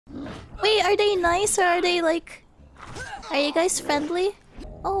Wait, are they nice or are they like... Are you guys friendly?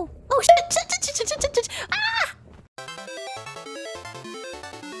 Oh. Oh shit! Ah!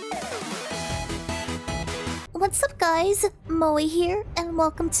 What's up guys? Moe here and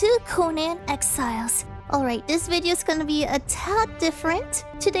welcome to Conan Exiles. Alright, this video is gonna be a tad different.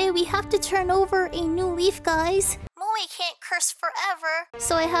 Today we have to turn over a new leaf, guys. Moe can't curse forever.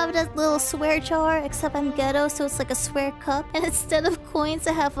 So I have that little swear jar, except I'm ghetto, so it's like a swear cup. And instead of coins,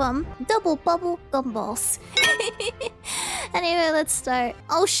 I have double bubble gumballs. Anyway, let's start.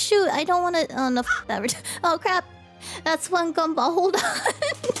 Oh shoot, I don't wanna... Oh no, that. Oh crap. That's one gumball, hold on.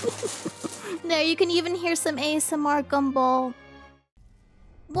 There, you can even hear some ASMR gumball.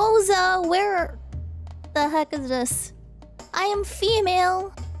 Woza, where the heck is this? I am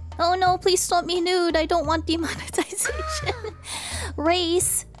female. Oh no, please don't be nude. I don't want demonetization.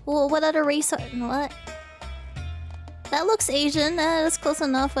 Race. Well, what other race are... What? That looks Asian. That's close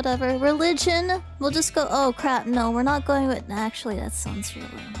enough, whatever. Religion. We'll just go... Oh crap, no, we're not going with... Actually, that sounds really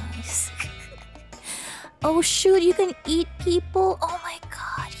nice. Oh shoot, you can eat people? Oh my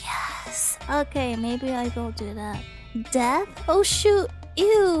god, yes. Okay, maybe I will do that. Death? Oh shoot.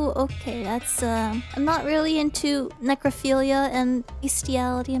 Ew, okay, that's I'm not really into necrophilia and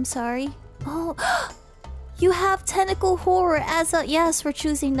bestiality, I'm sorry. Oh, you have tentacle horror as a... Yes, we're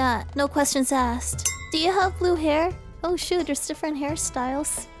choosing that. No questions asked. Do you have blue hair? Oh shoot, there's different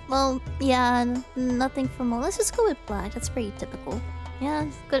hairstyles. Well, yeah, nothing for more. Let's just go with black, that's pretty typical. Yeah,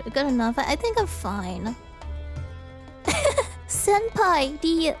 good enough. I think I'm fine. Senpai,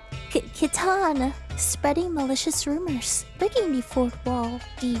 the Kitan. Spreading malicious rumors. Breaking the fourth wall.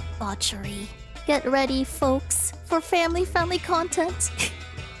 Debauchery. Get ready, folks, for family-friendly content.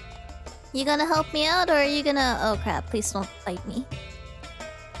 You gonna help me out or are you gonna... Oh crap, please don't bite me.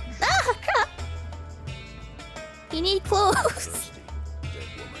 Ah, crap! You need clothes.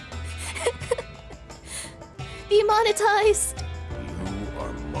 Demonetized. You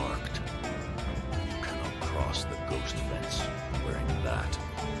are marked. You cannot cross the ghost fence wearing that.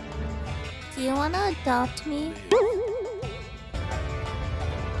 Do you wanna adopt me?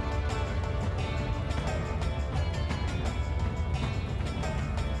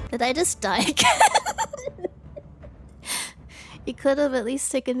 Did I just die again? You could have at least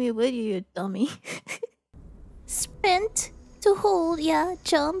taken me with you, you dummy. Sprint to hold, yeah,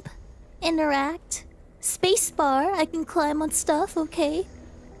 jump, interact. Spacebar, I can climb on stuff, okay.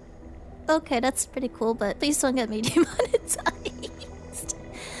 Okay, that's pretty cool, but please don't get me demonetized.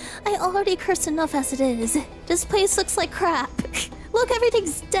 I already curse enough as it is. This place looks like crap. Look,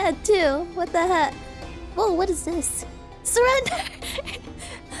 everything's dead too. What the heck? Whoa, what is this? Surrender!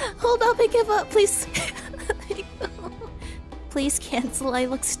 Hold up, I give up, please. Please cancel, I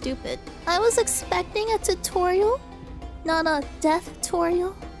look stupid. I was expecting a tutorial, not a death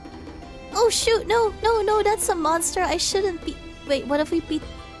tutorial. Oh shoot, no, that's a monster. I shouldn't be... Wait, what if we beat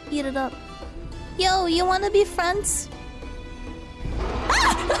it up? Yo, you wanna be friends?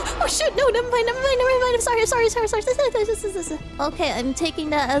 Oh shoot, no, never mind, I'm sorry. Okay, I'm taking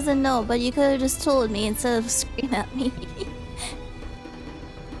that as a no, but you could have just told me instead of screaming at me.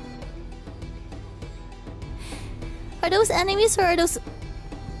 Are those enemies or are those...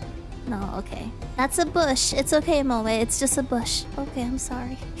 No, okay. That's a bush. It's okay, Moe, it's just a bush. Okay, I'm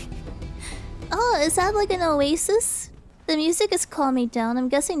sorry. Oh, is that like an oasis? The music has calmed me down. I'm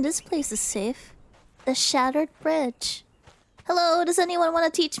guessing this place is safe. The Shattered Bridge. Hello, does anyone want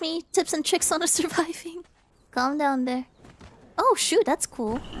to teach me tips and tricks on surviving? Calm down there. Oh shoot, that's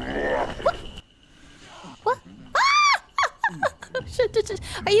cool. What? Ah! Shit.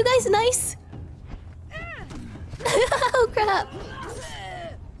 Are you guys nice? Oh crap.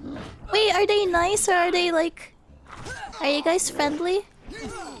 Wait, are they nice or are they like... Are you guys friendly?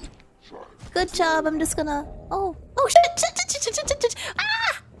 Good job, I'm just gonna... Oh shit!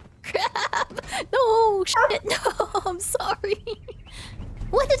 Ah! Crap! No, shit, no, I'm sorry.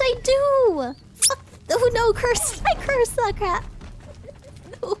 What did I do? Fuck. Oh no, curse! I cursed that crap.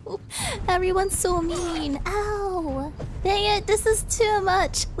 No. Everyone's so mean. Ow. Dang it, this is too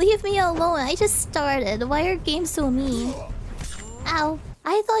much. Leave me alone, I just started. Why are games so mean? Ow.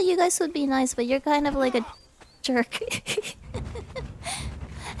 I thought you guys would be nice, but you're kind of like a jerk.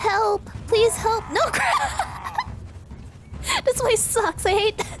 Help! Please help! No crap! This place sucks, I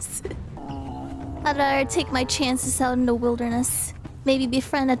hate this. I'd rather take my chances out in the wilderness. Maybe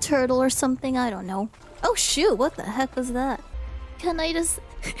befriend a turtle or something, I don't know. Oh shoot, what the heck was that? Can I just...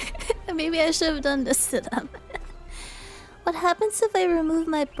 Maybe I should have done this to them. What happens if I remove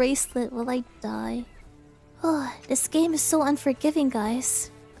my bracelet? Will I die? Oh, this game is so unforgiving,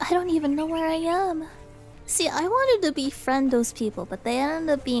 guys. I don't even know where I am. See, I wanted to befriend those people, but they ended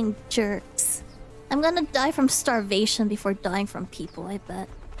up being jerks. I'm gonna die from starvation before dying from people, I bet.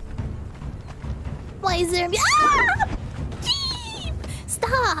 Why is there... Ah! Jeep!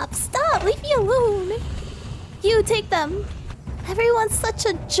 Stop! Stop! Leave me alone! You, take them! Everyone's such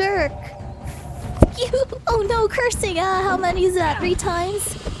a jerk! You! Oh no, cursing! Ah, how many is that? 3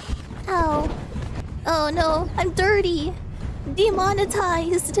 times? Ow. Oh no, I'm dirty!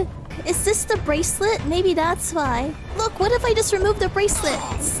 Demonetized! Is this the bracelet? Maybe that's why. Look, what if I just remove the bracelet?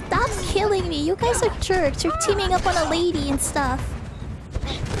 Stop killing me! You guys are jerks! You're teaming up on a lady and stuff.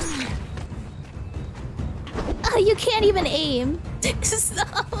 Oh, you can't even aim!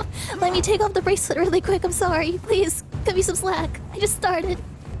 Stop! Let me take off the bracelet really quick, I'm sorry. Please, cut me some slack. I just started.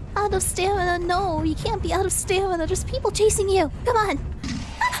 Out of stamina? No, you can't be out of stamina. There's people chasing you. Come on!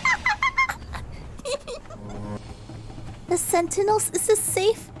 The sentinels? Is this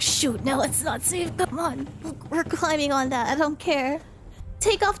safe? Shoot, no, it's not safe. Come on. We're climbing on that. I don't care.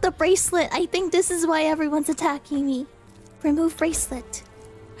 Take off the bracelet. I think this is why everyone's attacking me. Remove bracelet.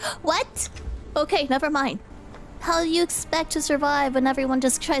 What? Okay, never mind. How do you expect to survive when everyone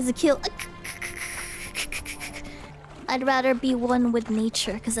just tries to kill? I'd rather be one with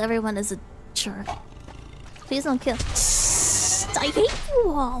nature, because everyone is a jerk. Please don't kill. I hate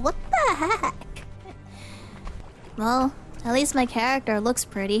you all. What the heck? Well, at least my character looks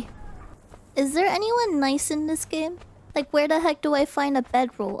pretty. Is there anyone nice in this game? Like, where the heck do I find a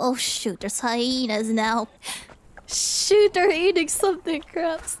bedroll? Oh shoot, there's hyenas now. Shoot, they're eating something.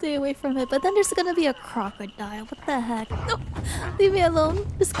 Crap, stay away from it. But then there's gonna be a crocodile. What the heck? No, leave me alone.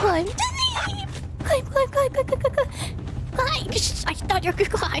 Just climb. Climb, climb, climb, climb, climb, climb, climb. I thought you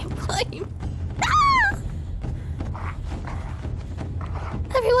could climb. Climb. Ah!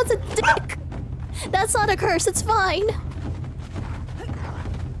 Everyone's a dick. That's not a curse. It's fine.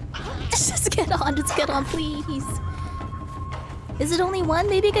 Just get on, please. Is it only one?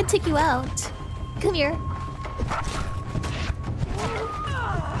 Maybe I can take you out. Come here.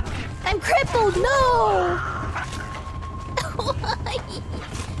 I'm crippled. No. Why?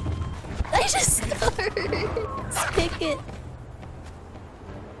 I just started. Pick it.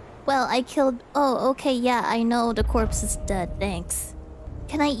 Well, I killed... Oh, okay, yeah, I know the corpse is dead. Thanks.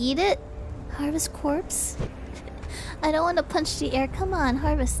 Can I eat it? Harvest corpse? I don't want to punch the air. Come on,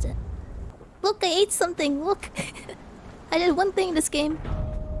 harvest it. Look, I ate something. Look. I did one thing this game.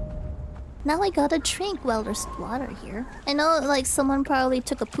 Now I gotta drink. Well, there's water here. I know, like, someone probably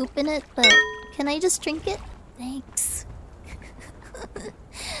took a poop in it, but... Can I just drink it? Thanks.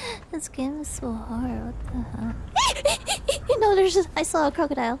 This game is so hard. What the hell? You know, there's just... I saw a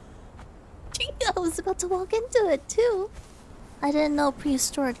crocodile. I was about to walk into it, too. I didn't know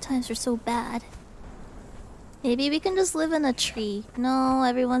prehistoric times were so bad. Maybe we can just live in a tree. No,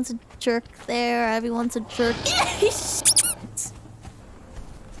 everyone's a jerk there. Everyone's a jerk.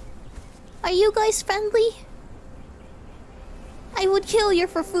 Are you guys friendly? I would kill you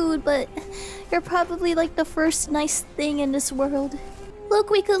for food, but you're probably like the first nice thing in this world. Look,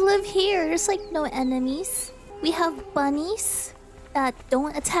 we could live here. There's like no enemies. We have bunnies that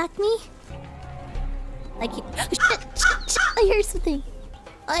don't attack me. I keep... Shit, I hear something.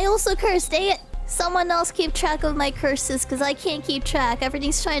 I also cursed, dang it. Someone else keep track of my curses, because I can't keep track.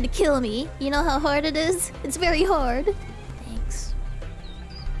 Everything's trying to kill me. You know how hard it is? It's very hard. Thanks.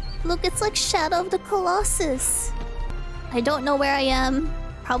 Look, it's like Shadow of the Colossus. I don't know where I am.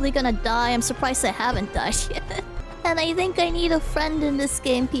 Probably gonna die. I'm surprised I haven't died yet. And I think I need a friend in this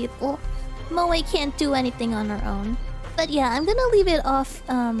game, people. Moe can't do anything on her own. But yeah, I'm gonna leave it off.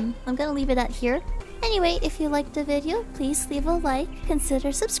 I'm gonna leave it at here. Anyway, if you liked the video, please leave a like,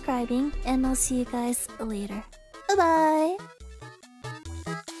 consider subscribing, and I'll see you guys later. Bye-bye!